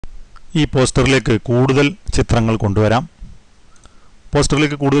ഈ പോസ്റ്ററിലേക്ക് കൂടുതൽ ചിത്രങ്ങൾ കൊണ്ടുവരാം.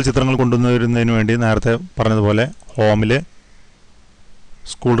 പോസ്റ്ററിലേക്ക് കൂടുതൽ ചിത്രങ്ങൾ കൊണ്ടുവരുന്നതിന് വേണ്ടി നേരത്തെ പറഞ്ഞതുപോലെ ഹോമിൽ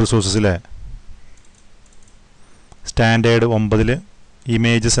സ്കൂൾ റിസോഴ്സസിലെ സ്റ്റാൻഡേർഡ് 9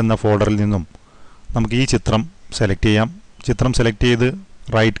 ഇമേജസ് എന്ന ഫോൾഡറിൽ നിന്നും നമുക്ക് ഈ ചിത്രം സെലക്ട് ചെയ്യാം. ചിത്രം സെലക്ട് ചെയ്ത്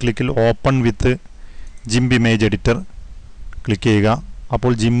റൈറ്റ് ക്ലിക്കിൽ ഓപ്പൺ വിത്ത് ജിംപ് ഇമേജ് എഡിറ്റർ ക്ലിക്ക് ചെയ്യുക.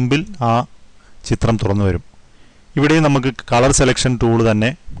 അപ്പോൾ ജിംപിൽ ആ ചിത്രം തുറന്നു വരും. ഇവിടെ നമുക്ക് കളർ സെലക്ഷൻ ടൂൾ തന്നെ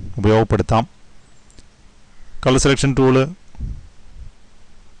ഉപയോഗപ്പെടുത്താം. കളർ സെലക്ഷൻ ടൂള്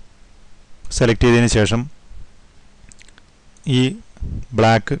സെലക്ട് ചെയ്തതിന് ശേഷം ഈ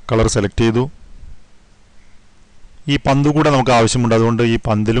ബ്ലാക്ക് കളർ സെലക്ട് ചെയ്തു. ഈ പന്ത് കൂടെ നമുക്ക് ആവശ്യമുണ്ട്, അതുകൊണ്ട് ഈ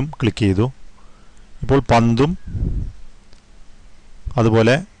പന്തിലും ക്ലിക്ക് ചെയ്തു. ഇപ്പോൾ പന്തും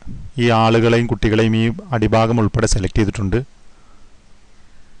അതുപോലെ ഈ ആളുകളെയും കുട്ടികളെയും ഈ അടിഭാഗം ഉൾപ്പെടെ സെലക്ട് ചെയ്തിട്ടുണ്ട്.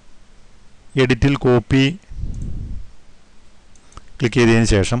 എഡിറ്റിൽ കോപ്പി ക്ലിക്ക് ചെയ്തതിന്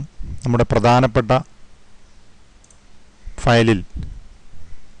ശേഷം നമ്മുടെ പ്രധാനപ്പെട്ട ഫയലിൽ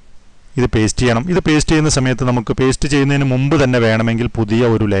ഇത് പേസ്റ്റ് ചെയ്യണം. ഇത് പേസ്റ്റ് ചെയ്യുന്ന സമയത്ത് നമുക്ക് പേസ്റ്റ് ചെയ്യുന്നതിന് മുമ്പ് തന്നെ വേണമെങ്കിൽ പുതിയ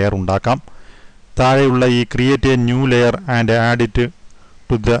ഒരു ലെയർ ഉണ്ടാക്കാം. താഴെയുള്ള ഈ create A new layer and add it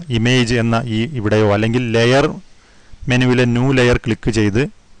to the image എന്ന ഇവിടെയോ അല്ലെങ്കിൽ ലെയർ മെനുവിലെ ന്യൂ ലെയർ ക്ലിക്ക് ചെയ്ത്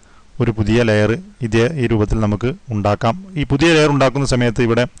ഒരു പുതിയ ലെയർ ഈ രൂപത്തിൽ നമുക്ക് ഉണ്ടാക്കാം. ഈ പുതിയ ലെയർ ഉണ്ടാക്കുന്ന സമയത്ത്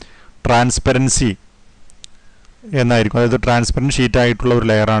ഇവിടെ ട്രാൻസ്പെറൻസി എന്നായിരിക്കും, അതായത് ട്രാൻസ്പെറൻറ്റ് ഷീറ്റ് ആയിട്ടുള്ള ഒരു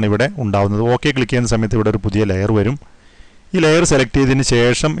ലെയറാണ് ഇവിടെ ഉണ്ടാകുന്നത്. ഓക്കെ ക്ലിക്ക് ചെയ്യുന്ന സമയത്ത് ഇവിടെ ഒരു പുതിയ ലെയർ വരും. ഈ ലെയർ സെലക്ട് ചെയ്തതിന്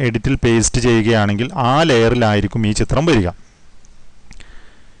ശേഷം എഡിറ്റിൽ പേസ്റ്റ് ചെയ്യുകയാണെങ്കിൽ ആ ലെയറിലായിരിക്കും ഈ ചിത്രം വരിക.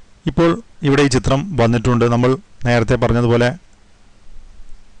 ഇപ്പോൾ ഇവിടെ ഈ ചിത്രം വന്നിട്ടുണ്ട്. നമ്മൾ നേരത്തെ പറഞ്ഞതുപോലെ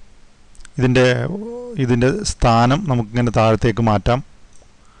ഇതിൻ്റെ സ്ഥാനം നമുക്കിങ്ങനെ താഴത്തേക്ക് മാറ്റാം.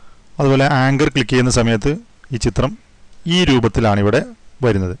 അതുപോലെ ആങ്കർ ക്ലിക്ക് ചെയ്യുന്ന സമയത്ത് ഈ ചിത്രം ഈ രൂപത്തിലാണ് ഇവിടെ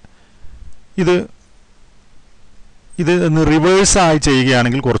വരുന്നത്. ഇത് റിവേഴ്സായി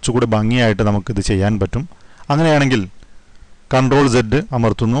ചെയ്യുകയാണെങ്കിൽ കുറച്ചുകൂടി ഭംഗിയായിട്ട് നമുക്കിത് ചെയ്യാൻ പറ്റും. അങ്ങനെയാണെങ്കിൽ Ctrl Z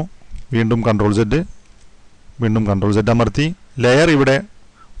അമർത്തുന്നു, വീണ്ടും Ctrl Z, വീണ്ടും Ctrl Z അമർത്തി. ലെയർ ഇവിടെ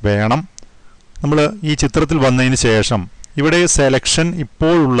വേണം. നമ്മൾ ഈ ചിത്രത്തിൽ വന്നതിന് ശേഷം ഇവിടെ സെലക്ഷൻ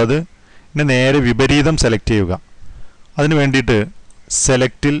ഇപ്പോഴുള്ളത് നേരെ വിപരീതം സെലക്ട് ചെയ്യുക. അതിന് വേണ്ടിയിട്ട്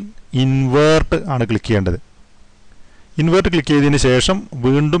സെലക്റ്റിൽ ഇൻവേർട്ട് ആണ് ക്ലിക്ക് ചെയ്യേണ്ടത്. ഇൻവേർട്ട് ക്ലിക്ക് ചെയ്തതിന് ശേഷം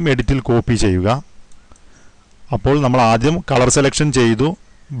വീണ്ടും എഡിറ്റിൽ കോപ്പി ചെയ്യുക. അപ്പോൾ നമ്മൾ ആദ്യം കളർ സെലക്ഷൻ ചെയ്തു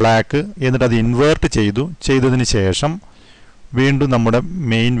ബ്ലാക്ക്, എന്നിട്ട് അത് ഇൻവേർട്ട് ചെയ്തതിന് ശേഷം വീണ്ടും നമ്മുടെ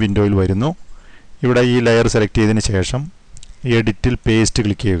മെയിൻ വിൻഡോയിൽ വരുന്നു. ഇവിടെ ഈ ലെയർ സെലക്ട് ചെയ്തതിന് ശേഷം എഡിറ്റിൽ പേസ്റ്റ്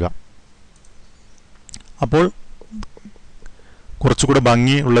ക്ലിക്ക് ചെയ്യുക. അപ്പോൾ കുറച്ചുകൂടെ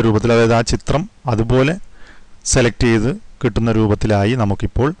ഭംഗിയുള്ള രൂപത്തിൽ, അതായത് ആ ചിത്രം അതുപോലെ സെലക്ട് ചെയ്ത് കിട്ടുന്ന രൂപത്തിലായി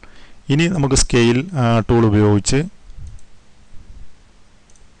നമുക്കിപ്പോൾ. ഇനി നമുക്ക് സ്കെയിൽ ടൂൾ ഉപയോഗിച്ച്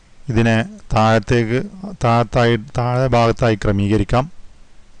ഇതിനെ താഴെ ഭാഗത്തായി ക്രമീകരിക്കാം.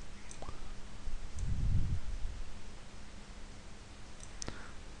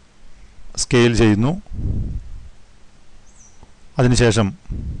 സ്കെയിൽ ചെയ്യുന്നു. അതിനുശേഷം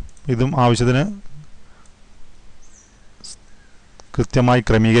ഇതും ആവശ്യത്തിന് കൃത്യമായി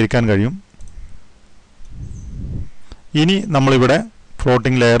ക്രമീകരിക്കാൻ കഴിയും. ഇനി നമ്മളിവിടെ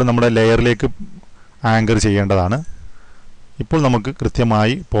ഫ്ലോട്ടിംഗ് ലെയർ നമ്മുടെ ലെയറിലേക്ക് ആങ്കർ ചെയ്യേണ്ടതാണ്. ഇപ്പോൾ നമുക്ക്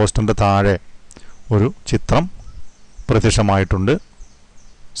കൃത്യമായി പോസ്റ്ററിൻ്റെ താഴെ ഒരു ചിത്രം പ്രത്യക്ഷമായിട്ടുണ്ട്.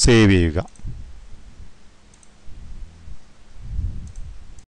 സേവ് ചെയ്യുക.